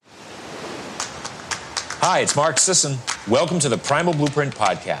Hi, it's Mark Sisson. Welcome to the Primal Blueprint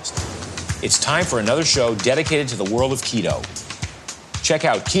Podcast. It's time for another show dedicated to the world of keto. Check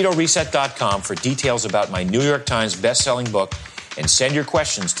out KetoReset.com for details about my New York Times best-selling book and send your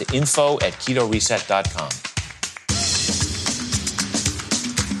questions to info@KetoReset.com.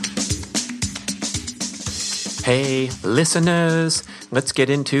 Hey, listeners, let's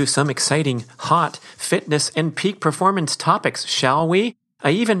get into some exciting hot fitness and peak performance topics, shall we? I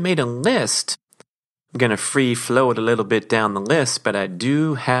even made a list. I'm going to free float a little bit down the list, but I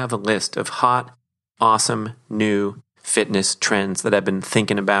do have a list of hot, awesome, new fitness trends that I've been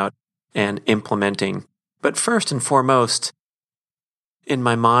thinking about and implementing. But first and foremost, in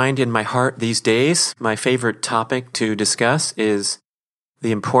my mind, in my heart these days, my favorite topic to discuss is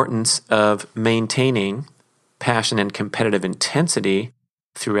the importance of maintaining passion and competitive intensity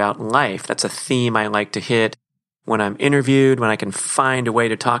throughout life. That's a theme I like to hit when I'm interviewed, when I can find a way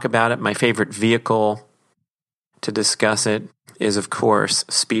to talk about it. My favorite vehicle to discuss it is, of course,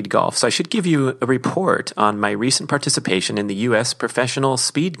 speed golf. So I should give you a report on my recent participation in the U.S. Professional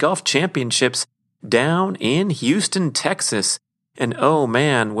Speed Golf Championships down in Houston, Texas. And oh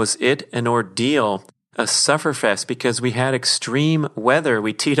man, was it an ordeal, a sufferfest, because we had extreme weather.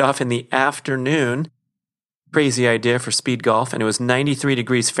 We teed off in the afternoon. Crazy idea for speed golf, and it was 93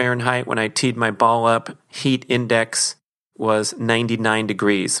 degrees Fahrenheit when I teed my ball up. Heat index was 99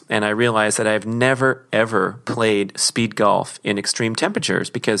 degrees, and I realized that I've never, ever played speed golf in extreme temperatures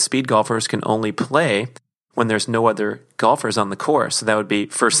because speed golfers can only play when there's no other golfers on the course. So that would be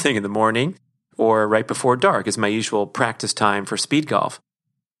first thing in the morning or right before dark is my usual practice time for speed golf.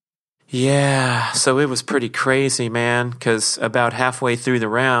 Yeah, so it was pretty crazy, man, because about halfway through the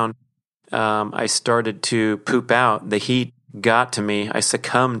round, I started to poop out. The heat got to me. I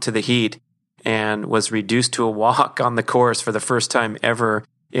succumbed to the heat and was reduced to a walk on the course for the first time ever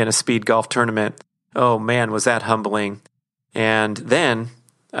in a speed golf tournament. Oh man, was that humbling. And then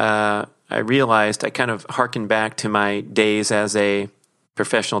I realized, I kind of harkened back to my days as a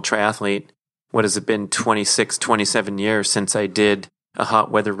professional triathlete. What has it been, 26, 27 years since I did a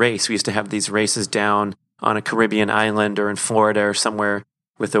hot weather race? We used to have these races down on a Caribbean island or in Florida or somewhere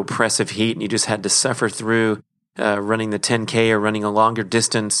with oppressive heat, and you just had to suffer through running the 10K or running a longer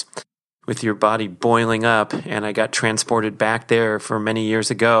distance with your body boiling up. And I got transported back there for many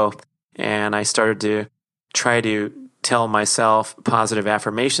years ago, and I started to try to tell myself positive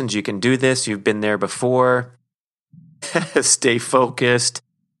affirmations. You can do this. You've been there before. Stay focused.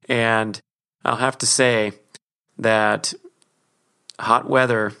 And I'll have to say that hot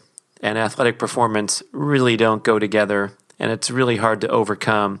weather and athletic performance really don't go together. And it's really hard to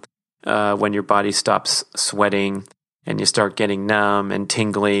overcome when your body stops sweating and you start getting numb and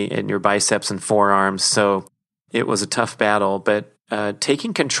tingly in your biceps and forearms. So it was a tough battle, but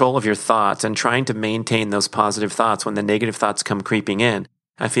taking control of your thoughts and trying to maintain those positive thoughts when the negative thoughts come creeping in,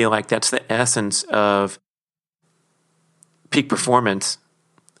 I feel like that's the essence of peak performance,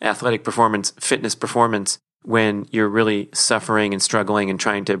 athletic performance, fitness performance, when you're really suffering and struggling and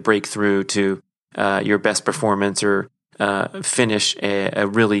trying to break through to your best performance or finish a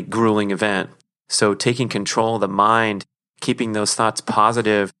really grueling event. So taking control of the mind, keeping those thoughts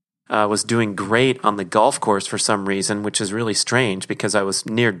positive, was doing great on the golf course for some reason, which is really strange because I was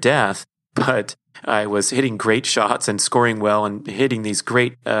near death, but I was hitting great shots and scoring well and hitting these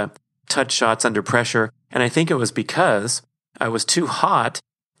great touch shots under pressure. And I think it was because I was too hot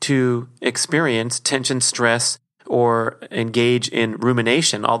to experience tension, stress, or engage in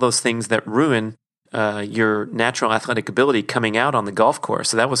rumination, all those things that ruin your natural athletic ability coming out on the golf course.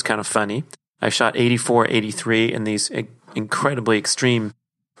 So that was kind of funny. I shot 84, 83 in these incredibly extreme,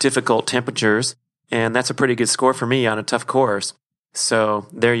 difficult temperatures, and that's a pretty good score for me on a tough course. So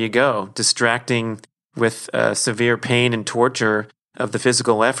there you go. Distracting with severe pain and torture of the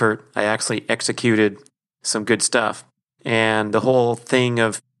physical effort, I actually executed some good stuff. And the whole thing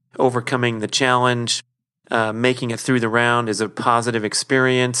of overcoming the challenge, making it through the round is a positive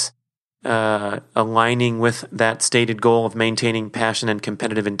experience. Aligning with that stated goal of maintaining passion and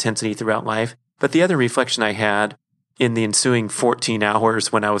competitive intensity throughout life. But the other reflection I had in the ensuing 14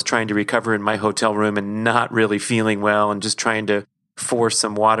 hours when I was trying to recover in my hotel room and not really feeling well and just trying to force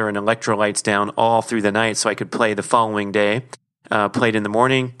some water and electrolytes down all through the night so I could play the following day. Played in the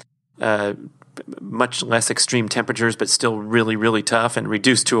morning, much less extreme temperatures, but still really, really tough and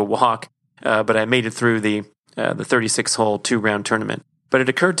reduced to a walk. But I made it through the 36-hole 2-round tournament. But it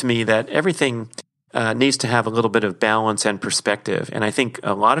occurred to me that everything needs to have a little bit of balance and perspective. And I think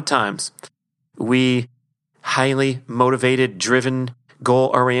a lot of times we highly motivated, driven,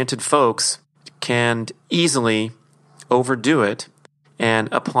 goal-oriented folks can easily overdo it and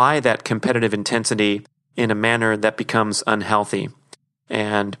apply that competitive intensity in a manner that becomes unhealthy.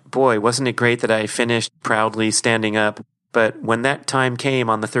 And boy, wasn't it great that I finished proudly standing up. But when that time came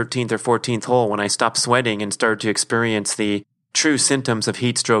on the 13th or 14th hole, when I stopped sweating and started to experience the true symptoms of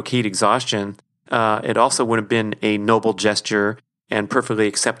heat stroke, heat exhaustion, it also would have been a noble gesture and perfectly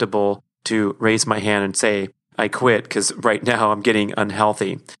acceptable to raise my hand and say, I quit because right now I'm getting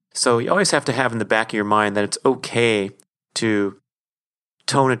unhealthy. So you always have to have in the back of your mind that it's okay to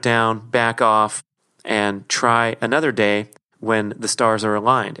tone it down, back off, and try another day when the stars are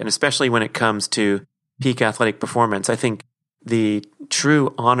aligned. And especially when it comes to peak athletic performance, I think the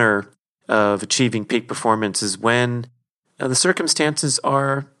true honor of achieving peak performance is when the circumstances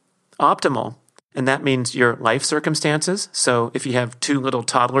are optimal. And that means your life circumstances. So if you have two little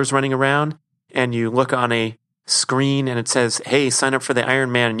toddlers running around and you look on a screen and it says, hey, sign up for the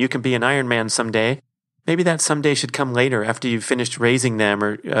Ironman and you can be an Ironman someday, maybe that someday should come later after you've finished raising them,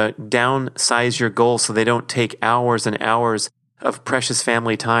 or downsize your goals so they don't take hours and hours of precious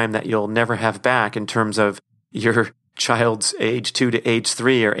family time that you'll never have back in terms of your child's age 2 to age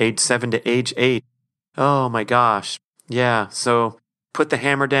 3 or age 7 to age 8. Oh my gosh. Yeah. So put the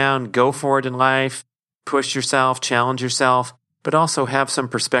hammer down, go for it in life, push yourself, challenge yourself, but also have some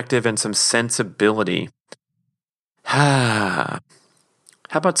perspective and some sensibility. How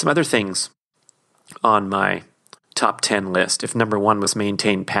about some other things on my top 10 list? If number 1 was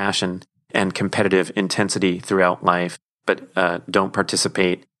maintain passion and competitive intensity throughout life, but don't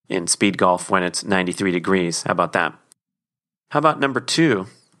participate in speed golf when it's 93 degrees. How about that? How about number 2?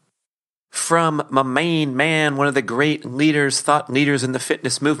 From my main man, one of the great leaders, thought leaders in the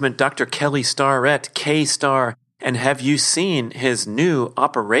fitness movement, Dr. Kelly Starrett, K-Star. And have you seen his new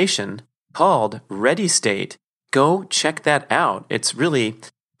operation called Ready State? Go check that out. It's really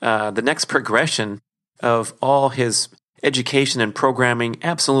the next progression of all his education and programming.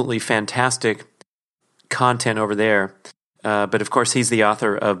 Absolutely fantastic content over there. But of course, he's the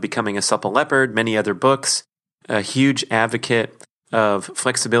author of Becoming a Supple Leopard, many other books, a huge advocate of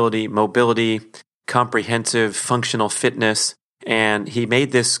flexibility, mobility, comprehensive functional fitness. And he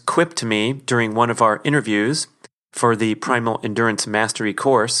made this quip to me during one of our interviews for the Primal Endurance Mastery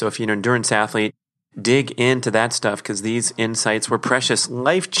course. So if you're an endurance athlete, dig into that stuff because these insights were precious,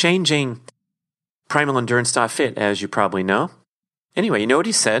 life-changing. PrimalEndurance.fit, as you probably know. Anyway, you know what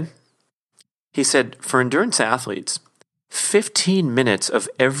he said? He said, for endurance athletes, 15 minutes of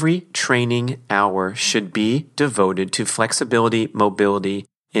every training hour should be devoted to flexibility, mobility,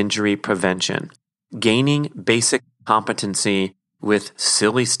 injury prevention, gaining basic competency with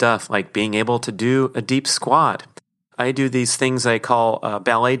silly stuff like being able to do a deep squat. I do these things I call a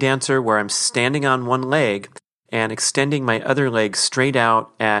ballet dancer where I'm standing on one leg and extending my other leg straight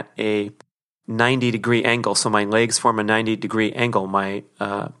out at a 90-degree angle. So my legs form a 90-degree angle. My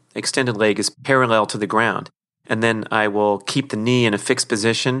extended leg is parallel to the ground. And then I will keep the knee in a fixed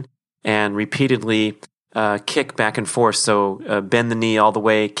position and repeatedly kick back and forth. So bend the knee all the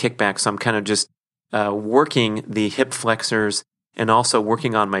way, kick back. So I'm kind of just working the hip flexors and also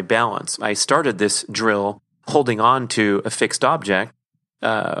working on my balance. I started this drill holding on to a fixed object,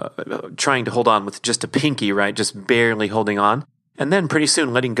 trying to hold on with just a pinky, right? Just barely holding on. And then pretty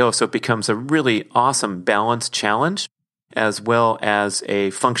soon letting go. So it becomes a really awesome balance challenge as well as a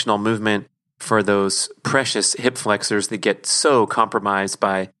functional movement for those precious hip flexors that get so compromised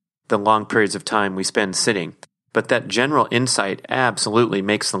by the long periods of time we spend sitting. But that general insight absolutely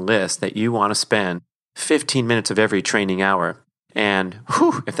makes the list that you want to spend 15 minutes of every training hour. And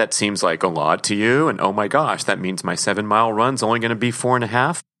whew, if that seems like a lot to you, and oh my gosh, that means my 7-mile run's only going to be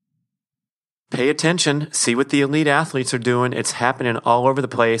 4.5. Pay attention. See what the elite athletes are doing. It's happening all over the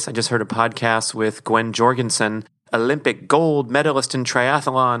place. I just heard a podcast with Gwen Jorgensen, Olympic gold medalist in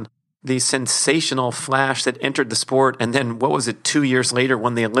triathlon, the sensational flash that entered the sport, and then, 2 years later,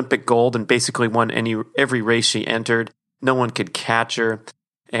 won the Olympic gold and basically won every race she entered. No one could catch her.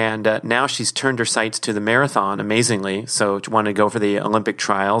 And now she's turned her sights to the marathon, amazingly. So she wanted to go for the Olympic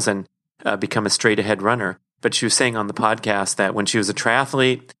trials and become a straight-ahead runner. But she was saying on the podcast that when she was a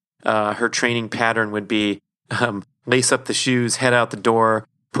triathlete, her training pattern would be lace up the shoes, head out the door,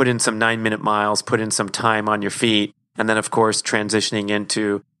 put in some 9-minute miles, put in some time on your feet, and then, of course, transitioning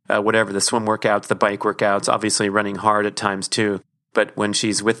into whatever, the swim workouts, the bike workouts, obviously running hard at times too. But when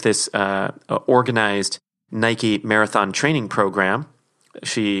she's with this organized Nike marathon training program,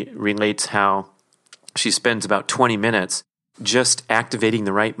 she relates how she spends about 20 minutes just activating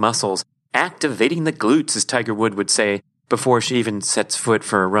the right muscles, activating the glutes, as Tiger Woods would say, before she even sets foot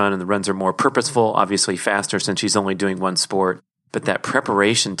for a run. And the runs are more purposeful, obviously faster since she's only doing one sport. But that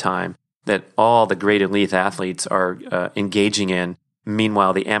preparation time that all the great elite athletes are engaging in,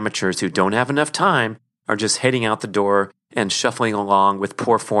 meanwhile, the amateurs who don't have enough time are just heading out the door and shuffling along with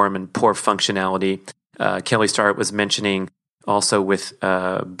poor form and poor functionality. Kelly Starrett was mentioning also with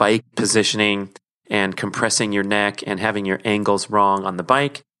bike positioning and compressing your neck and having your angles wrong on the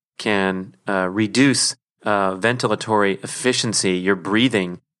bike can reduce ventilatory efficiency, your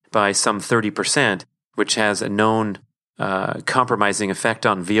breathing, by some 30%, which has a known compromising effect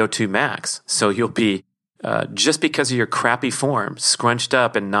on VO2 max. So you'll be, just because of your crappy form, scrunched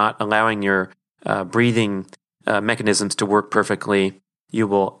up and not allowing your breathing mechanisms to work perfectly, you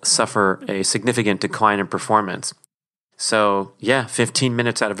will suffer a significant decline in performance. So yeah, 15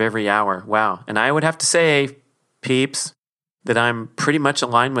 minutes out of every hour. Wow. And I would have to say, peeps, that I'm pretty much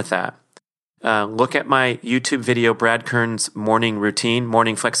aligned with that. Look at my YouTube video, Brad Kearns' morning routine,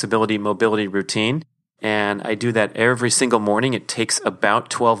 morning flexibility, mobility routine. And I do that every single morning. It takes about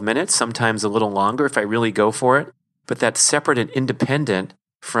 12 minutes, sometimes a little longer if I really go for it. But that's separate and independent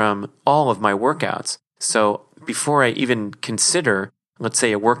from all of my workouts. So before I even consider, let's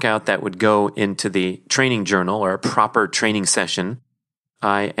say, a workout that would go into the training journal or a proper training session,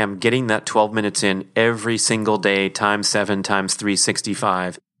 I am getting that 12 minutes in every single day, times 7, times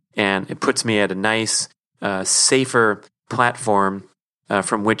 365. And it puts me at a nice, safer platform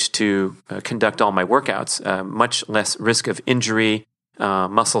from which to conduct all my workouts. Much less risk of injury,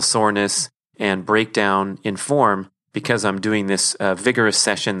 muscle soreness, and breakdown in form because I'm doing this vigorous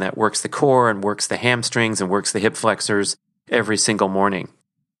session that works the core and works the hamstrings and works the hip flexors every single morning.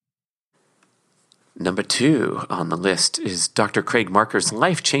 Number 2 on the list is Dr. Craig Marker's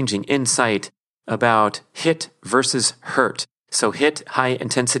life-changing insight about HIIT versus HIRT. So HIIT,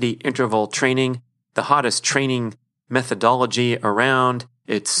 high-intensity interval training, the hottest training methodology around.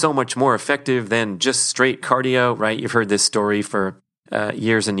 It's so much more effective than just straight cardio, right? You've heard this story for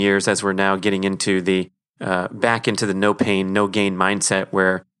years and years as we're now getting into the back into the no pain, no gain mindset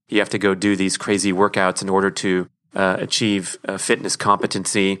where you have to go do these crazy workouts in order to achieve fitness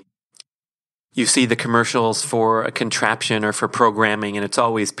competency. You see the commercials for a contraption or for programming, and it's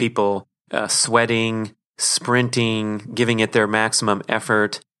always people sweating, sprinting, giving it their maximum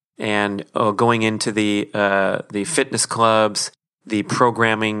effort, and going into the fitness clubs. The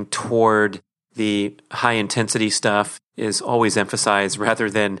programming toward the high intensity stuff is always emphasized rather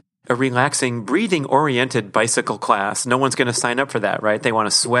than a relaxing, breathing-oriented bicycle class. No one's going to sign up for that, right? They want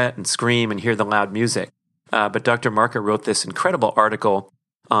to sweat and scream and hear the loud music. But Dr. Marker wrote this incredible article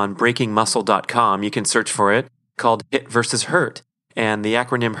on breakingmuscle.com. You can search for it, called HIIT versus HIRT. And the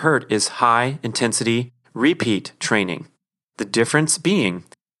acronym HIRT is High Intensity Repeat Training. The difference being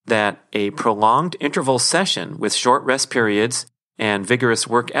that a prolonged interval session with short rest periods and vigorous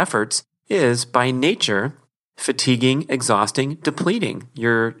work efforts is, by nature, fatiguing, exhausting, depleting.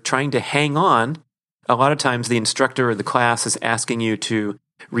 You're trying to hang on. A lot of times the instructor or the class is asking you to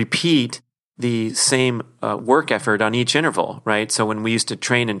repeat the same work effort on each interval, right? So when we used to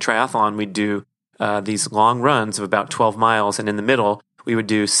train in triathlon, we'd do these long runs of about 12 miles, and in the middle, we would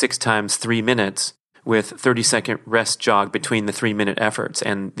do 6 times 3 minutes with 30-second rest jog between the 3-minute efforts.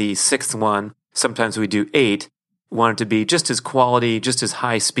 And the 6th one, sometimes we do 8, wanted to be just as quality, just as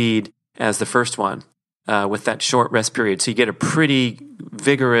high speed as the first one with that short rest period. So you get a pretty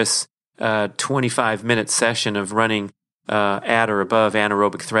vigorous 25-minute session of running at or above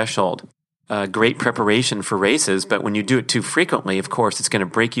anaerobic threshold. Great preparation for races, but when you do it too frequently, of course, it's going to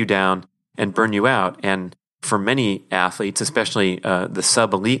break you down and burn you out. And for many athletes, especially the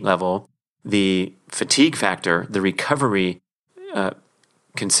sub-elite level, the fatigue factor, the recovery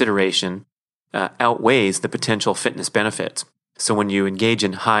consideration outweighs the potential fitness benefits. So when you engage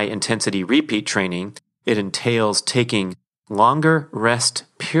in high-intensity repeat training, it entails taking longer rest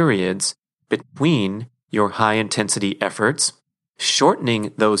periods between your high-intensity efforts,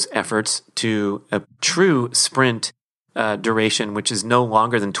 shortening those efforts to a true sprint duration, which is no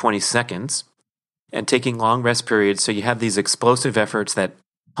longer than 20 seconds, and taking long rest periods so you have these explosive efforts that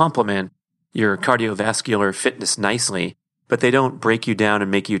complement your cardiovascular fitness nicely, but they don't break you down and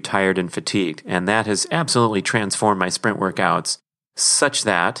make you tired and fatigued. And that has absolutely transformed my sprint workouts such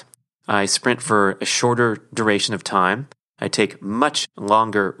that I sprint for a shorter duration of time. I take much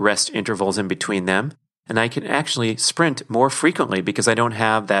longer rest intervals in between them, and I can actually sprint more frequently because I don't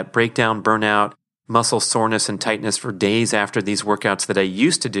have that breakdown, burnout, muscle soreness and tightness for days after these workouts that I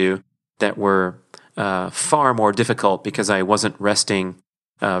used to do that were far more difficult because I wasn't resting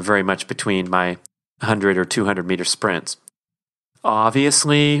very much between my 100 or 200 meter sprints.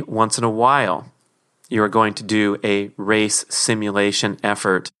 Obviously, once in a while, you are going to do a race simulation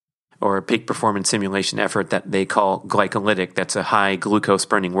effort or a peak performance simulation effort that they call glycolytic. That's a high glucose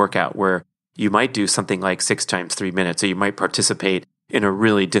burning workout where you might do something like 6 times 3 minutes. So you might participate in a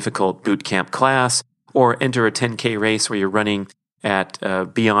really difficult boot camp class, or enter a 10K race where you're running at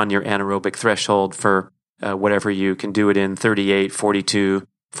beyond your anaerobic threshold for whatever you can do it in 38, 42,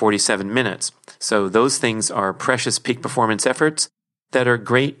 47 minutes. So those things are precious peak performance efforts that are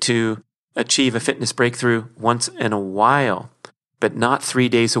great to achieve a fitness breakthrough once in a while, but not 3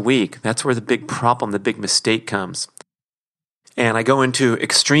 days a week. That's where the big problem, the big mistake comes. And I go into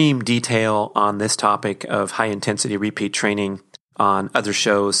extreme detail on this topic of high-intensity repeat training on other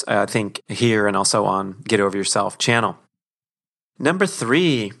shows, I think here and also on Get Over Yourself channel. Number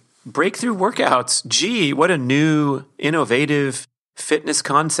 3, breakthrough workouts. Gee, what a new, innovative fitness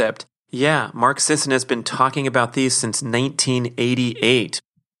concept. Yeah, Mark Sisson has been talking about these since 1988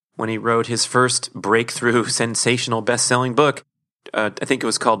 when he wrote his first breakthrough sensational best-selling book. I think it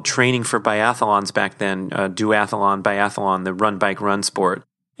was called Training for Biathlons back then, duathlon, biathlon, the run, bike, run sport.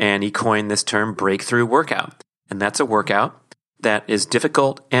 And he coined this term breakthrough workout. And that's a workout that is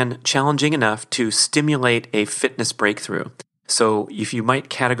difficult and challenging enough to stimulate a fitness breakthrough. So if you might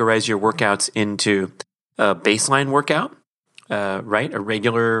categorize your workouts into a baseline workout, right? A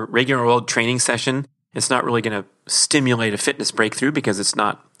regular old training session, it's not really going to stimulate a fitness breakthrough because it's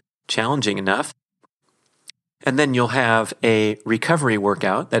not challenging enough. And then you'll have a recovery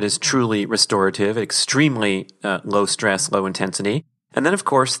workout that is truly restorative, extremely low stress, low intensity. And then, of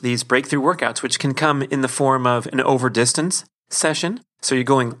course, these breakthrough workouts, which can come in the form of an over-distance session. So you're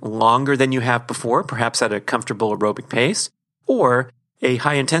going longer than you have before, perhaps at a comfortable aerobic pace, or a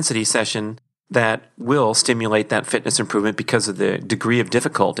high-intensity session that will stimulate that fitness improvement because of the degree of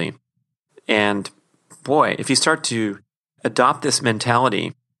difficulty. And boy, if you start to adopt this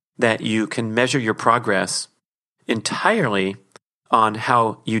mentality that you can measure your progress entirely on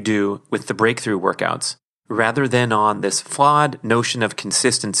how you do with the breakthrough workouts, rather than on this flawed notion of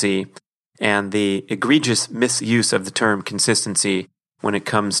consistency and the egregious misuse of the term consistency when it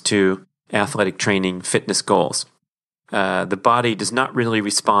comes to athletic training fitness goals. The body does not really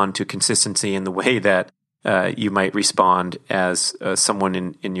respond to consistency in the way that you might respond as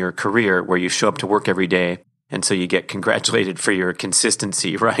someone in your career where you show up to work every day and so you get congratulated for your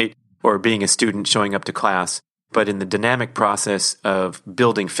consistency, right? Or being a student showing up to class. But in the dynamic process of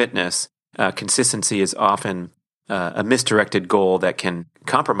building fitness, consistency is often a misdirected goal that can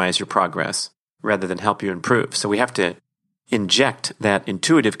compromise your progress rather than help you improve. So we have to inject that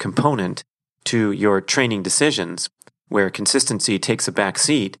intuitive component to your training decisions where consistency takes a back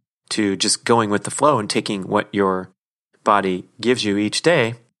seat to just going with the flow and taking what your body gives you each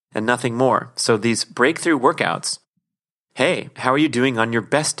day and nothing more. So these breakthrough workouts, hey, how are you doing on your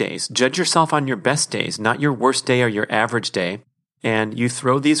best days? Judge yourself on your best days, not your worst day or your average day. And you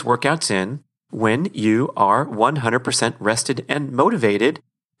throw these workouts in when you are 100% rested and motivated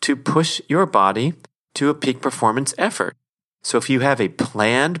to push your body to a peak performance effort. So if you have a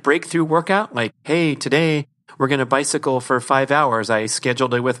planned breakthrough workout, like, hey, today we're going to bicycle for 5 hours. I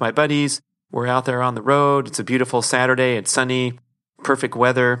scheduled it with my buddies. We're out there on the road. It's a beautiful Saturday. It's sunny, perfect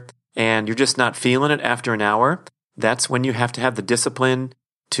weather, and you're just not feeling it after an hour. That's when you have to have the discipline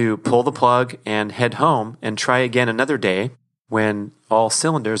to pull the plug and head home and try again another day when all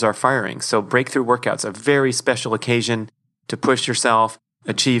cylinders are firing. So breakthrough workouts, a very special occasion to push yourself,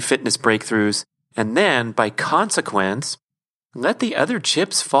 achieve fitness breakthroughs, and then by consequence, let the other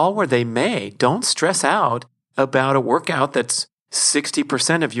chips fall where they may. Don't stress out about a workout that's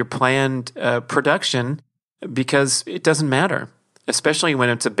 60% of your planned production because it doesn't matter, especially when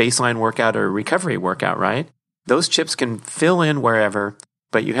it's a baseline workout or a recovery workout, right? Those chips can fill in wherever,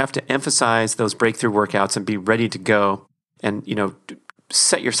 but you have to emphasize those breakthrough workouts and be ready to go and,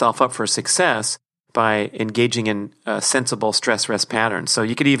 set yourself up for success by engaging in sensible stress rest patterns. So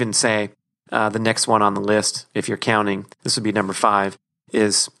you could even say the next one on the list, if you're counting, this would be number 5,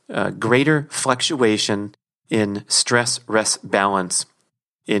 is greater fluctuation in stress rest balance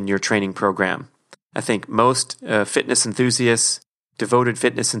in your training program. I think most fitness enthusiasts, devoted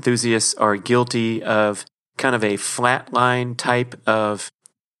fitness enthusiasts, are guilty of kind of a flatline type of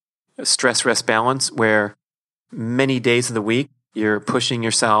stress rest balance where many days of the week you're pushing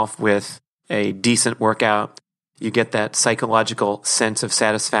yourself with a decent workout. You get that psychological sense of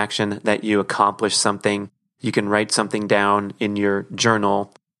satisfaction that you accomplished something. You can write something down in your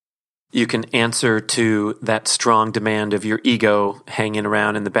journal. You can answer to that strong demand of your ego hanging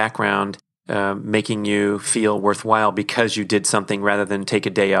around in the background, making you feel worthwhile because you did something rather than take a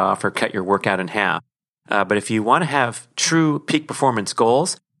day off or cut your workout in half. But if you want to have true peak performance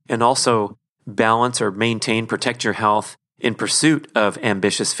goals and also balance or maintain, protect your health in pursuit of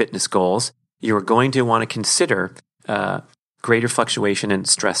ambitious fitness goals, you are going to want to consider greater fluctuation in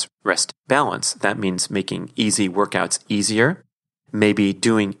stress rest balance. That means making easy workouts easier maybe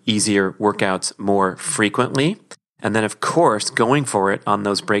doing easier workouts more frequently, and then, of course, going for it on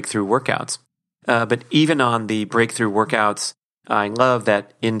those breakthrough workouts. But even on the breakthrough workouts, I love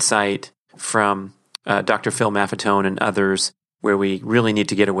that insight from Dr. Phil Maffetone and others, where we really need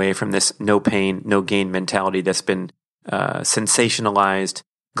to get away from this no pain, no gain mentality that's been sensationalized,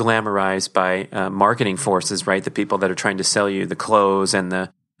 glamorized by marketing forces, right? The people that are trying to sell you the clothes and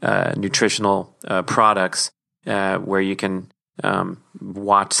the nutritional products, where you can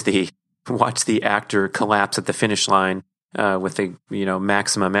watch the actor collapse at the finish line with the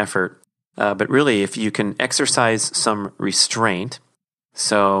maximum effort. But really, if you can exercise some restraint,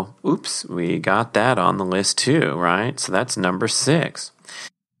 so we got that on the list too, right? So that's number 6.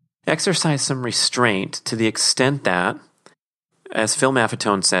 Exercise some restraint to the extent that, as Phil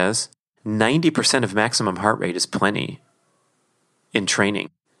Maffetone says, 90% of maximum heart rate is plenty in training.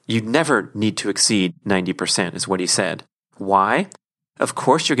 You never need to exceed 90%, is what he said. Why? Of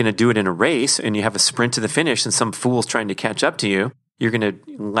course, you're going to do it in a race and you have a sprint to the finish and some fool's trying to catch up to you. You're going to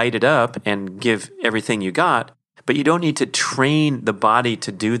light it up and give everything you got, but you don't need to train the body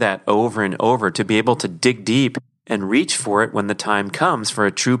to do that over and over to be able to dig deep and reach for it when the time comes for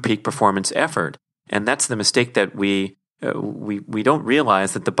a true peak performance effort. And that's the mistake that we don't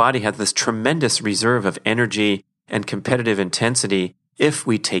realize, that the body has this tremendous reserve of energy and competitive intensity if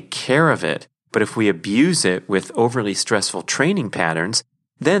we take care of it. But if we abuse it with overly stressful training patterns,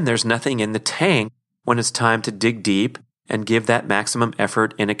 then there's nothing in the tank when it's time to dig deep and give that maximum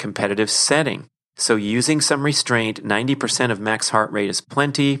effort in a competitive setting. So using some restraint, 90% of max heart rate is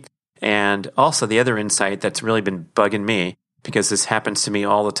plenty. And also the other insight that's really been bugging me, because this happens to me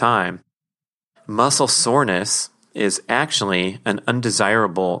all the time, muscle soreness is actually an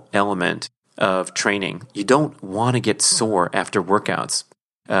undesirable element of training. You don't want to get sore after workouts.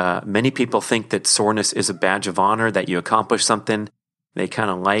 Many people think that soreness is a badge of honor, that you accomplish something. They kind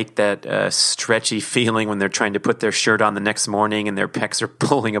of like that stretchy feeling when they're trying to put their shirt on the next morning and their pecs are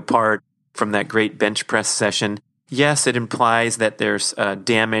pulling apart from that great bench press session. Yes, it implies that there's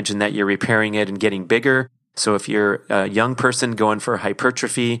damage and that you're repairing it and getting bigger. So if you're a young person going for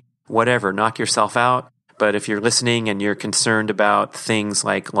hypertrophy, whatever, knock yourself out. But if you're listening and you're concerned about things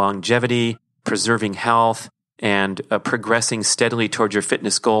like longevity, preserving health, and progressing steadily toward your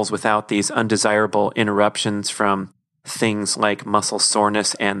fitness goals without these undesirable interruptions from things like muscle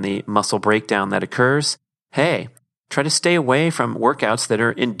soreness and the muscle breakdown that occurs, hey, try to stay away from workouts that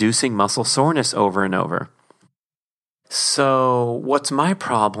are inducing muscle soreness over and over. So what's my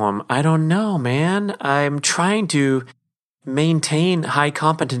problem? I don't know, man. I'm trying to maintain high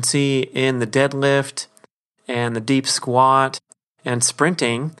competency in the deadlift and the deep squat and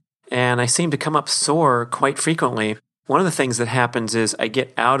sprinting, and I seem to come up sore quite frequently. One of the things that happens is I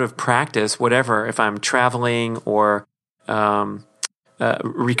get out of practice, whatever, if I'm traveling or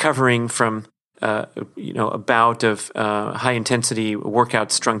recovering from a bout of high-intensity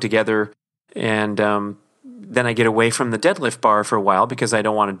workouts strung together, and then I get away from the deadlift bar for a while because I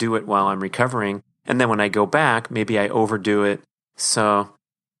don't want to do it while I'm recovering. And then when I go back, maybe I overdo it. So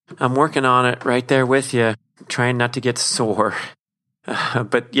I'm working on it right there with you, trying not to get sore.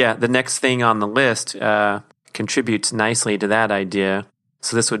 But yeah, the next thing on the list contributes nicely to that idea.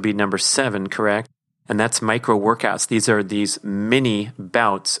 So this would be number 7, correct? And that's micro workouts. These are these mini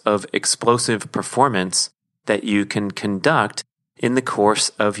bouts of explosive performance that you can conduct in the course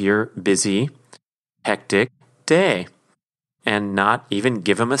of your busy, hectic day and not even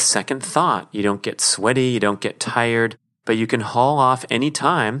give them a second thought. You don't get sweaty, you don't get tired, but you can haul off any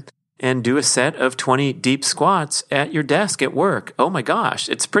time and do a set of 20 deep squats at your desk at work. Oh my gosh,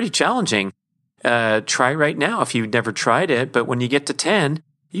 it's pretty challenging. Try right now if you've never tried it, but when you get to 10,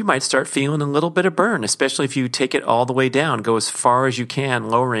 you might start feeling a little bit of burn, especially if you take it all the way down. Go as far as you can,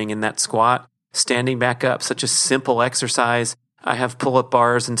 lowering in that squat, standing back up. Such a simple exercise. I have pull-up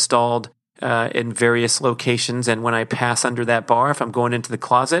bars installed in various locations, and when I pass under that bar, if I'm going into the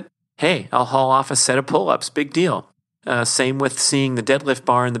closet, hey, I'll haul off a set of pull-ups. Big deal. Same with seeing the deadlift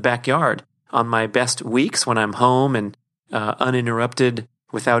bar in the backyard. On my best weeks when I'm home and uninterrupted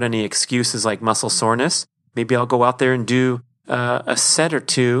without any excuses like muscle soreness, maybe I'll go out there and do a set or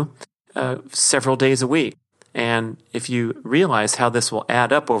two several days a week. And if you realize how this will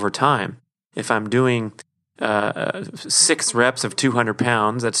add up over time, if I'm doing 6 reps of 200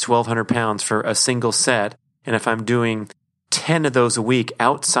 pounds, that's 1,200 pounds for a single set. And if I'm doing 10 of those a week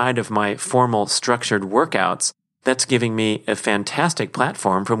outside of my formal structured workouts, that's giving me a fantastic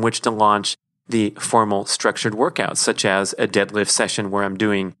platform from which to launch the formal structured workouts, such as a deadlift session where I'm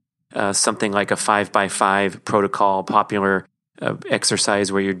doing something like a 5x5 protocol, popular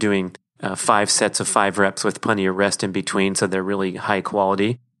exercise where you're doing 5 sets of 5 reps with plenty of rest in between, so they're really high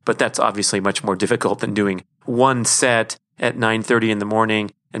quality. But that's obviously much more difficult than doing one set at 9:30 in the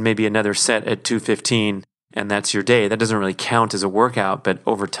morning and maybe another set at 2:15, and that's your day. That doesn't really count as a workout, but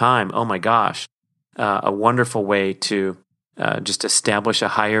over time, oh my gosh, a wonderful way to just establish a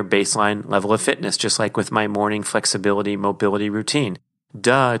higher baseline level of fitness, just like with my morning flexibility, mobility routine.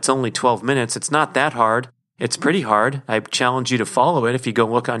 Duh, it's only 12 minutes. It's not that hard. It's pretty hard. I challenge you to follow it. If you go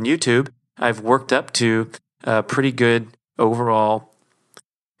look on YouTube, I've worked up to a pretty good overall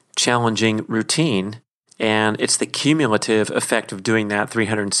challenging routine, and it's the cumulative effect of doing that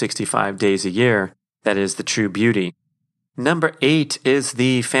 365 days a year that is the true beauty. Number 8 is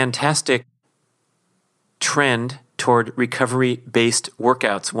the fantastic trend toward recovery-based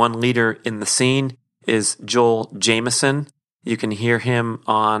workouts. One leader in the scene is Joel Jamieson. You can hear him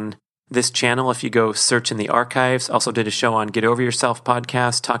on this channel if you go search in the archives. Also did a show on Get Over Yourself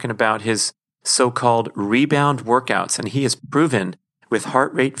podcast talking about his so-called rebound workouts, and he has proven with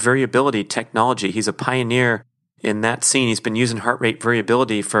heart rate variability technology. He's a pioneer in that scene. He's been using heart rate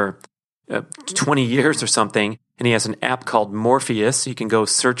variability for 20 years or something, and he has an app called Morpheus. You can go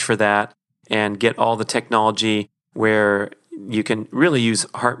search for that and get all the technology where you can really use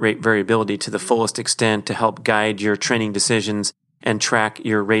heart rate variability to the fullest extent to help guide your training decisions and track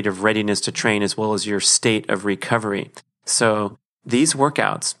your rate of readiness to train as well as your state of recovery. So these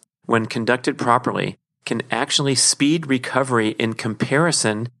workouts, when conducted properly, can actually speed recovery in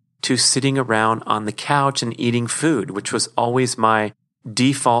comparison to sitting around on the couch and eating food, which was always my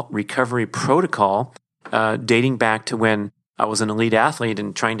default recovery protocol, dating back to when I was an elite athlete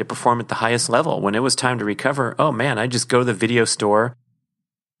and trying to perform at the highest level. When it was time to recover, oh man, I just go to the video store.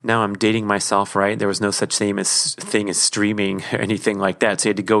 Now I'm dating myself, right? There was no such thing as streaming or anything like that. So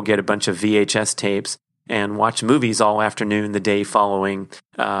you had to go get a bunch of VHS tapes and watch movies all afternoon the day following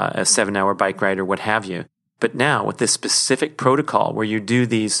a 7-hour bike ride or what have you. But now with this specific protocol where you do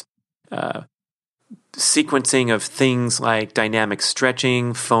these sequencing of things like dynamic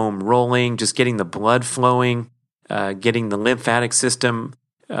stretching, foam rolling, just getting the blood flowing, getting the lymphatic system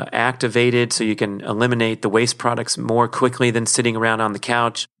activated so you can eliminate the waste products more quickly than sitting around on the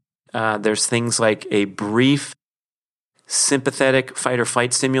couch. There's things like a brief sympathetic fight or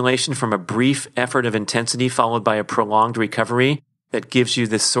flight stimulation from a brief effort of intensity followed by a prolonged recovery that gives you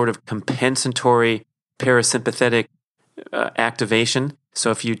this sort of compensatory parasympathetic activation.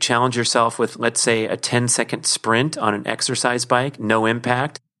 So if you challenge yourself with, let's say, a 10-second sprint on an exercise bike, no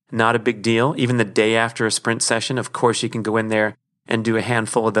impact, not a big deal. Even the day after a sprint session, of course, you can go in there and do a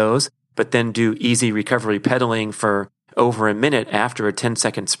handful of those, but then do easy recovery pedaling for over a minute after a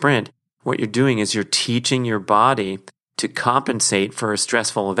 10-second sprint. What you're doing is you're teaching your body to compensate for a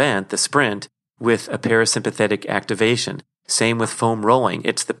stressful event, the sprint, with a parasympathetic activation. Same with foam rolling.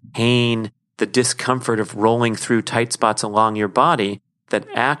 It's the pain, the discomfort of rolling through tight spots along your body that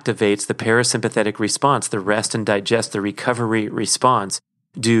activates the parasympathetic response, the rest and digest, the recovery response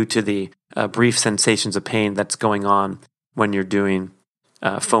due to the brief sensations of pain that's going on when you're doing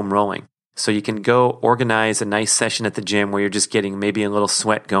foam rolling. So you can go organize a nice session at the gym where you're just getting maybe a little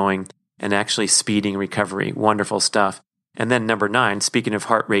sweat going and actually speeding recovery. Wonderful stuff. And then number 9, speaking of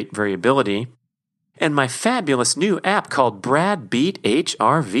heart rate variability, and my fabulous new app called Brad Beat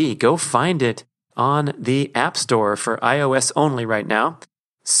HRV. Go find it on the App Store for iOS only right now.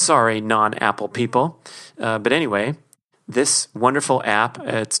 Sorry, non-Apple people. But anyway, this wonderful app,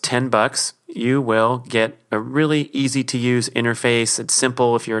 it's $10. You will get a really easy-to-use interface. It's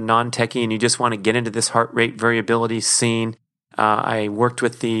simple if you're non-techie and you just want to get into this heart rate variability scene. I worked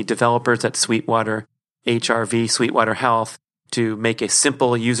with the developers at Sweetwater HRV, Sweetwater Health, to make a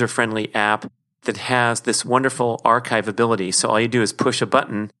simple, user-friendly app that has this wonderful archive ability. So all you do is push a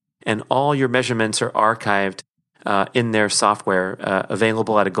button and all your measurements are archived in their software,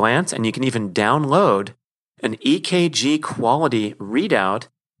 available at a glance. And you can even download an EKG quality readout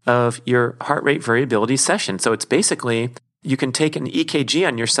of your heart rate variability session. So it's basically, you can take an EKG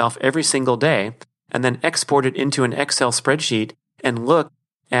on yourself every single day and then export it into an Excel spreadsheet and look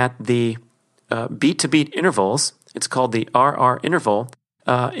at the beat-to-beat intervals. It's called the RR interval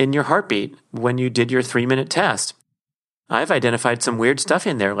in your heartbeat when you did your 3-minute test. I've identified some weird stuff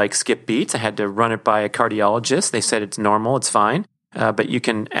in there, like skip beats. I had to run it by a cardiologist. They said it's normal, it's fine. But you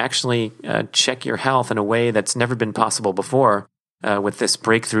can actually check your health in a way that's never been possible before with this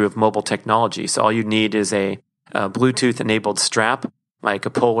breakthrough of mobile technology. So all you need is a Bluetooth-enabled strap, like a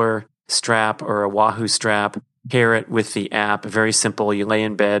Polar strap or a Wahoo strap. Pair it with the app. Very simple. You lay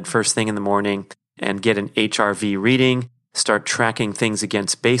in bed first thing in the morning and get an HRV reading, start tracking things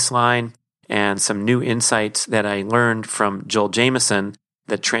against baseline, and some new insights that I learned from Joel Jamieson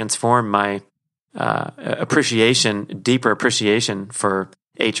that transformed my deeper appreciation for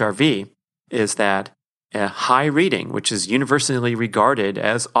HRV is that a high reading, which is universally regarded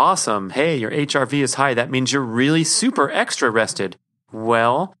as awesome. Hey, your HRV is high. That means you're really super extra rested.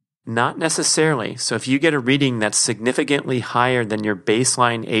 Well, not necessarily. So if you get a reading that's significantly higher than your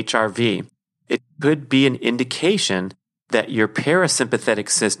baseline HRV, it could be an indication that your parasympathetic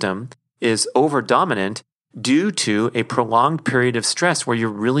system is overdominant due to a prolonged period of stress where you're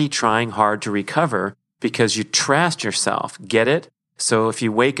really trying hard to recover because you trashed yourself. Get it? So if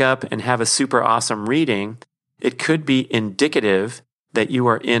you wake up and have a super awesome reading, it could be indicative that you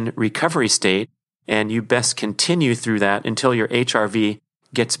are in recovery state and you best continue through that until your HRV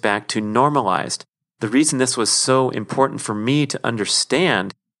gets back to normalized. The reason this was so important for me to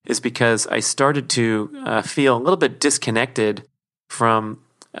understand is because I started to feel a little bit disconnected from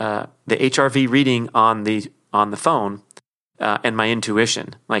the HRV reading on the phone and my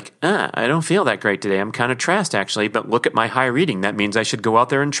intuition. Like, I don't feel that great today. I'm kind of trashed actually, but look at my high reading. That means I should go out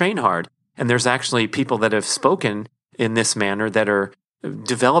there and train hard. And there's actually people that have spoken in this manner that are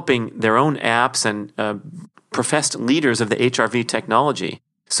developing their own apps and professed leaders of the HRV technology.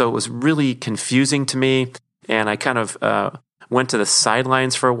 So it was really confusing to me, and I kind of went to the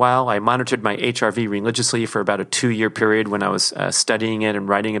sidelines for a while. I monitored my HRV religiously for about a 2-year period when I was studying it and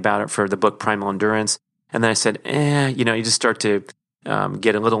writing about it for the book Primal Endurance. And then I said, you just start to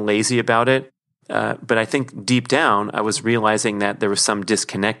get a little lazy about it. But I think deep down, I was realizing that there was some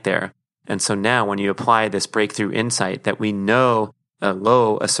disconnect there. And so now when you apply this breakthrough insight that we know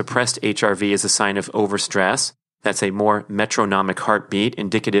a suppressed HRV is a sign of overstress, that's a more metronomic heartbeat,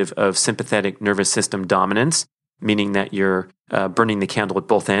 indicative of sympathetic nervous system dominance, meaning that you're burning the candle at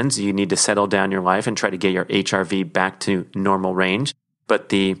both ends. You need to settle down your life and try to get your HRV back to normal range. But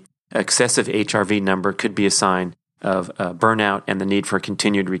the excessive HRV number could be a sign of burnout and the need for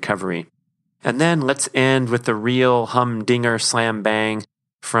continued recovery. And then let's end with the real humdinger slam bang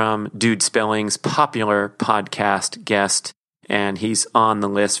from Dude Spelling's popular podcast guest. And he's on the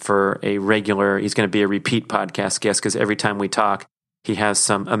list for he's going to be a repeat podcast guest because every time we talk, he has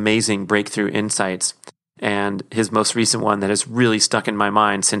some amazing breakthrough insights. And his most recent one that has really stuck in my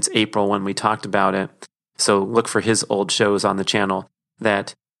mind since April when we talked about it. So look for his old shows on the channel,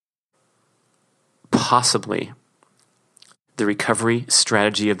 that possibly the recovery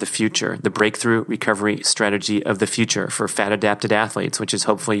strategy of the future, the breakthrough recovery strategy of the future for fat-adapted athletes, which is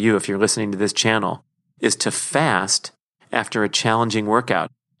hopefully you if you're listening to this channel, is to fast after a challenging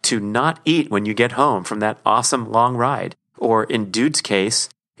workout, to not eat when you get home from that awesome long ride, or in Dude's case,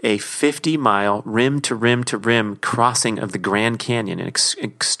 a 50-mile rim-to-rim-to-rim crossing of the Grand Canyon, an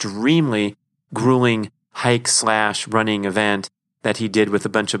extremely grueling hike/running event that he did with a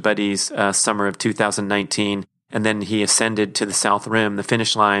bunch of buddies summer of 2019. And then he ascended to the South Rim, the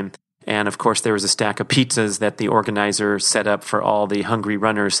finish line. And of course, there was a stack of pizzas that the organizer set up for all the hungry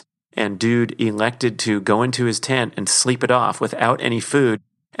runners. And Dude elected to go into his tent and sleep it off without any food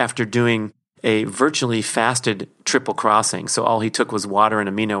after doing a virtually fasted triple crossing. So all he took was water and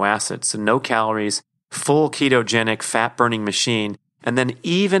amino acids. So no calories, full ketogenic fat-burning machine. And then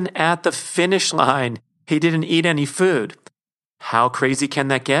even at the finish line, he didn't eat any food. How crazy can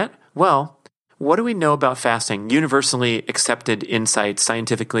that get? Well, what do we know about fasting? Universally accepted insights,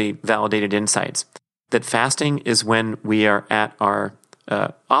 scientifically validated insights. That fasting is when we are at our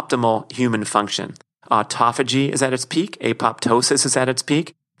optimal human function. Autophagy is at its peak. Apoptosis is at its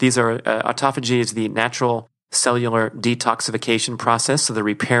peak. These are autophagy is the natural cellular detoxification process, so the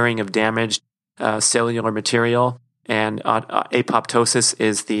repairing of damaged cellular material. And apoptosis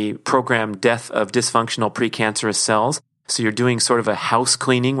is the programmed death of dysfunctional precancerous cells. So you're doing sort of a house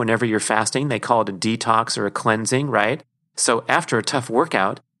cleaning whenever you're fasting. They call it a detox or a cleansing, right? So after a tough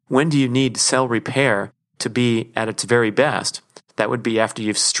workout, when do you need cell repair to be at its very best? That would be after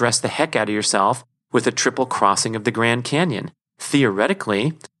you've stressed the heck out of yourself with a triple crossing of the Grand Canyon.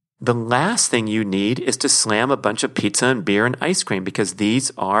 Theoretically, the last thing you need is to slam a bunch of pizza and beer and ice cream, because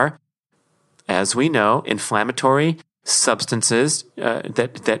these are, as we know, inflammatory substances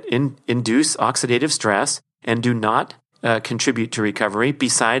that induce oxidative stress and do not contribute to recovery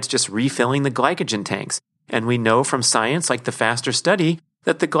besides just refilling the glycogen tanks. And we know from science, like the FASTER study,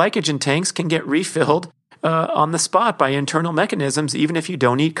 that the glycogen tanks can get refilled on the spot by internal mechanisms, even if you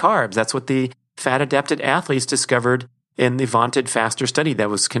don't eat carbs. That's what the fat-adapted athletes discovered in the vaunted FASTER study that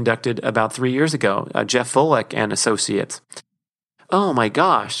was conducted about 3 years ago, Jeff Volek and associates. Oh my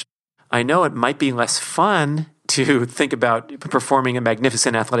gosh. I know it might be less fun to think about performing a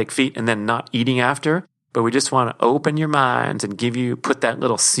magnificent athletic feat and then not eating after, but we just want to open your minds and put that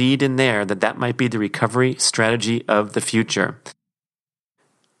little seed in there that might be the recovery strategy of the future.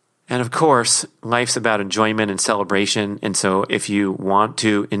 And of course, life's about enjoyment and celebration. And so if you want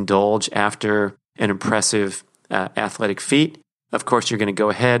to indulge after an impressive athletic feat, of course, you're going to go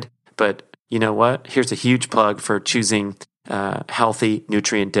ahead. But you know what? Here's a huge plug for choosing healthy,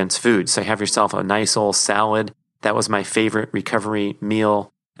 nutrient-dense food. So have yourself a nice old salad. That was my favorite recovery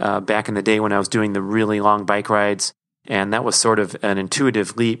meal back in the day when I was doing the really long bike rides. And that was sort of an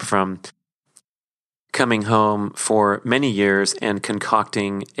intuitive leap from coming home for many years and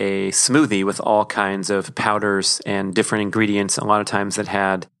concocting a smoothie with all kinds of powders and different ingredients, a lot of times that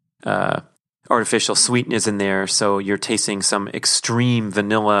had artificial sweeteners in there. So you're tasting some extreme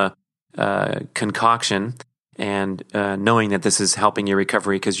vanilla concoction and knowing that this is helping your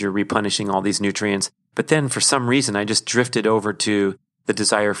recovery because you're replenishing all these nutrients. But then for some reason, I just drifted over to the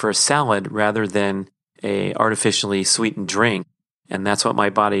desire for a salad rather than a artificially sweetened drink. And that's what my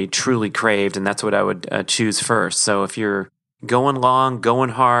body truly craved, and that's what I would choose first. So if you're going long, going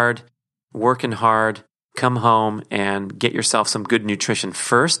hard, working hard, come home and get yourself some good nutrition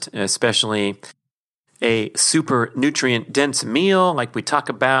first, especially a super nutrient-dense meal like we talk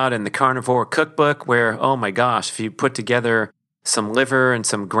about in the Carnivore Cookbook, where, oh my gosh, if you put together some liver and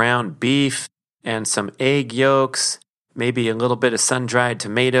some ground beef and some egg yolks, maybe a little bit of sun-dried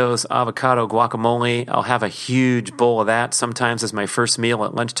tomatoes, avocado, guacamole. I'll have a huge bowl of that sometimes as my first meal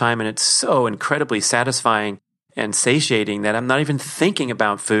at lunchtime, and it's so incredibly satisfying and satiating that I'm not even thinking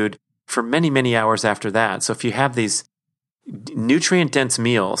about food for many, many hours after that. So if you have these nutrient-dense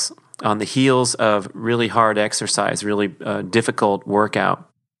meals on the heels of really hard exercise, really difficult workout,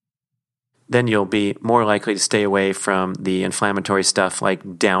 then you'll be more likely to stay away from the inflammatory stuff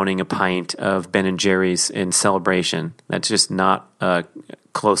like downing a pint of Ben & Jerry's in celebration. That's just not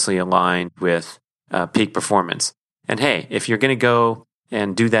closely aligned with peak performance. And hey, if you're going to go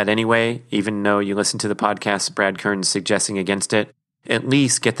and do that anyway, even though you listen to the podcast, Brad Kearns suggesting against it, at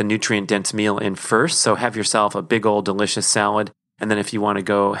least get the nutrient-dense meal in first. So have yourself a big old delicious salad. And then if you want to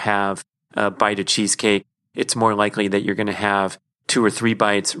go have a bite of cheesecake, it's more likely that you're going to have 2 or 3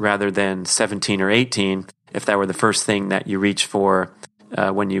 bites rather than 17 or 18 if that were the first thing that you reached for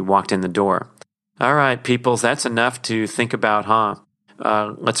when you walked in the door. All right, peoples, that's enough to think about, huh?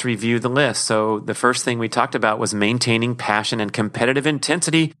 Let's review the list. So the first thing we talked about was maintaining passion and competitive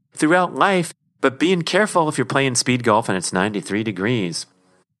intensity throughout life, but being careful if you're playing speed golf and it's 93 degrees.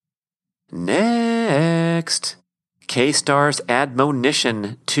 Next, K-Star's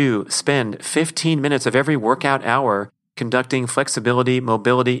admonition to spend 15 minutes of every workout hour conducting flexibility,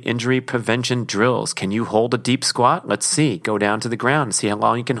 mobility, injury prevention drills. Can you hold a deep squat? Let's see. Go down to the ground and see how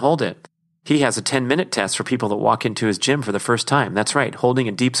long you can hold it. He has a 10-minute test for people that walk into his gym for the first time. That's right, holding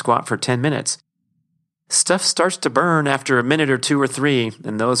a deep squat for 10 minutes. Stuff starts to burn after a minute or 2 or 3,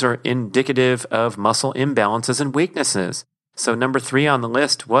 and those are indicative of muscle imbalances and weaknesses. So number 3 on the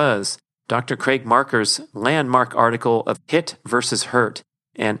list was Dr. Craig Marker's landmark article of HIIT versus HIRT,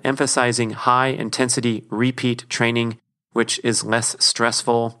 and emphasizing high-intensity repeat training, which is less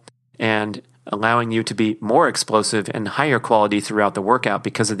stressful and allowing you to be more explosive and higher quality throughout the workout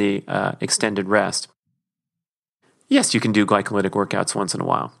because of the extended rest. Yes, you can do glycolytic workouts once in a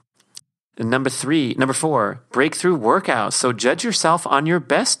while. And number 4, breakthrough workouts. So judge yourself on your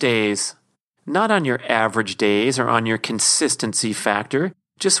best days, not on your average days or on your consistency factor.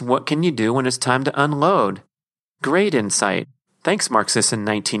 Just what can you do when it's time to unload? Great insight. Thanks, Mark Sisson,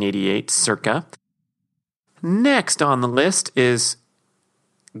 1988, circa. Next on the list is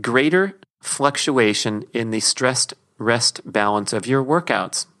greater fluctuation in the stress-rest balance of your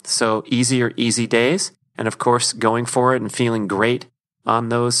workouts. So easy days, and of course, going for it and feeling great on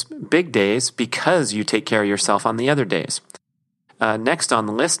those big days because you take care of yourself on the other days. Next on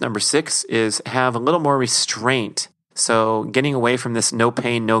the list, number 6, is have a little more restraint. So getting away from this no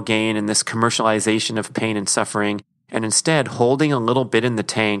pain, no gain and this commercialization of pain and suffering, and instead holding a little bit in the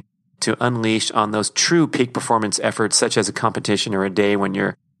tank to unleash on those true peak performance efforts, such as a competition or a day when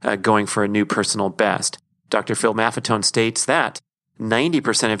you're going for a new personal best. Dr. Phil Maffetone states that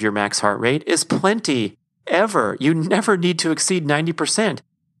 90% of your max heart rate is plenty, ever. You never need to exceed 90%.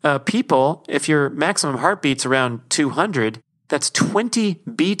 People, if your maximum heartbeat's around 200, that's 20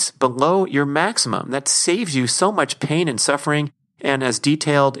 beats below your maximum. That saves you so much pain and suffering. And as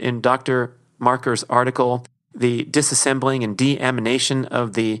detailed in Dr. Marker's article, the disassembling and deamination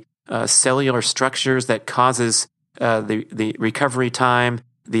of the cellular structures that causes the recovery time,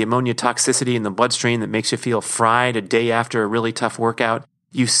 the ammonia toxicity in the bloodstream that makes you feel fried a day after a really tough workout.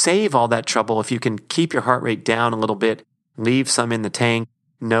 You save all that trouble if you can keep your heart rate down a little bit, leave some in the tank.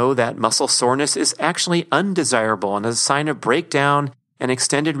 Know that muscle soreness is actually undesirable and a sign of breakdown and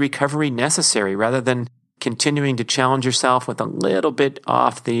extended recovery necessary rather than continuing to challenge yourself with a little bit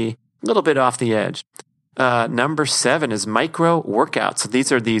off the A little bit off the edge. Number 7 is micro workouts. So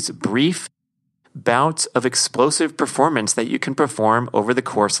these are these brief bouts of explosive performance that you can perform over the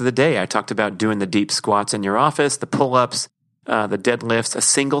course of the day. I talked about doing the deep squats in your office, the pull-ups, the deadlifts. A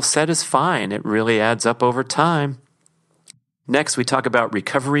single set is fine. It really adds up over time. Next, we talk about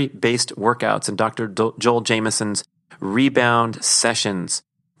recovery-based workouts and Dr. Joel Jamieson's rebound sessions,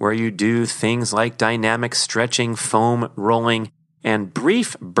 where you do things like dynamic stretching, foam rolling, and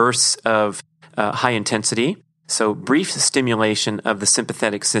brief bursts of high intensity. So brief stimulation of the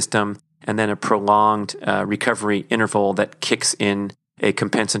sympathetic system, and then a prolonged recovery interval that kicks in a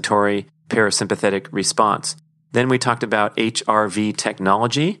compensatory parasympathetic response. Then we talked about HRV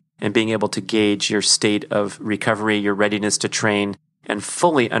technology and being able to gauge your state of recovery, your readiness to train, and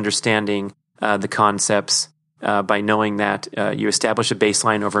fully understanding the concepts by knowing that you establish a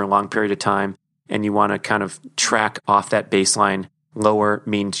baseline over a long period of time, and you want to kind of track off that baseline. Lower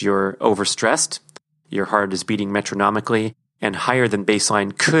means you're overstressed, your heart is beating metronomically, and higher than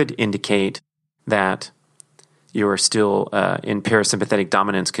baseline could indicate that you're still in parasympathetic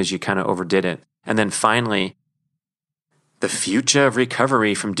dominance because you kind of overdid it. And then finally, the future of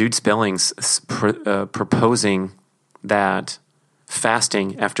recovery from Dude Spelling's proposing that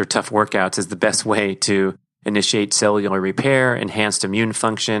fasting after tough workouts is the best way to initiate cellular repair, enhanced immune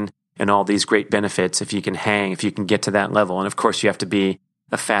function, and all these great benefits if you can get to that level. And of course, you have to be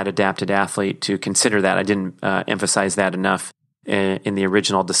a fat-adapted athlete to consider that. I didn't emphasize that enough in the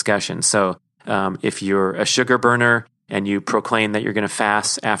original discussion. So if you're a sugar burner and you proclaim that you're going to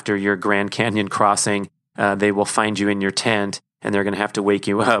fast after your Grand Canyon crossing, they will find you in your tent and they're going to have to wake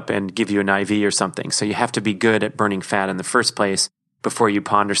you up and give you an IV or something. So you have to be good at burning fat in the first place before you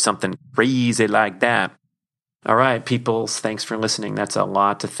ponder something crazy like that. All right, peoples, thanks for listening. That's a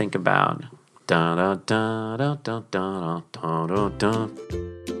lot to think about. Da, da, da, da, da, da, da, da, da.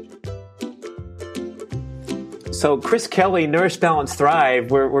 So, Chris Kelly, Nourish, Balance,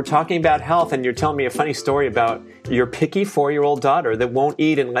 Thrive, we're talking about health, and you're telling me a funny story about your picky 4-year-old daughter that won't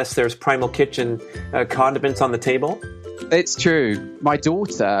eat unless there's Primal Kitchen condiments on the table. It's true. My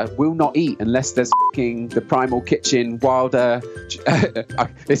daughter will not eat unless there's the Primal Kitchen Wilder.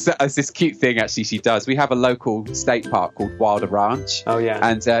 It's this cute thing, actually, she does. We have a local state park called Wilder Ranch. Oh, yeah.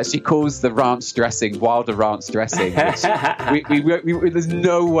 And she calls the ranch dressing Wilder Ranch dressing. Which there's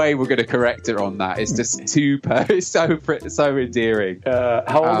no way we're going to correct her on that. It's just it's so endearing.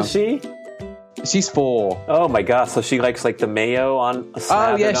 How old is she? She's 4. Oh my gosh! So she likes like the mayo on.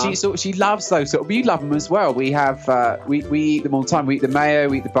 Oh yeah, she loves those. We love them as well. We have we eat them all the time. We eat the mayo,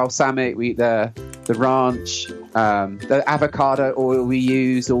 we eat the balsamic, we eat the ranch, the avocado oil we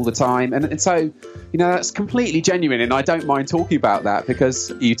use all the time, and so that's completely genuine. And I don't mind talking about that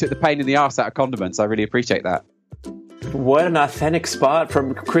because you took the pain in the arse out of condiments. I really appreciate that. What an authentic spot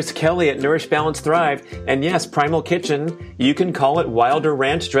from Chris Kelly at Nourish, Balance, Thrive. And yes, Primal Kitchen, you can call it Wilder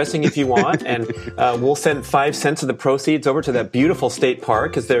Ranch dressing if you want. And we'll send 5 cents of the proceeds over to that beautiful state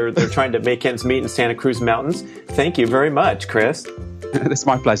park because they're trying to make ends meet in Santa Cruz Mountains. Thank you very much, Chris. It's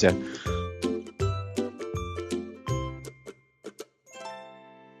my pleasure.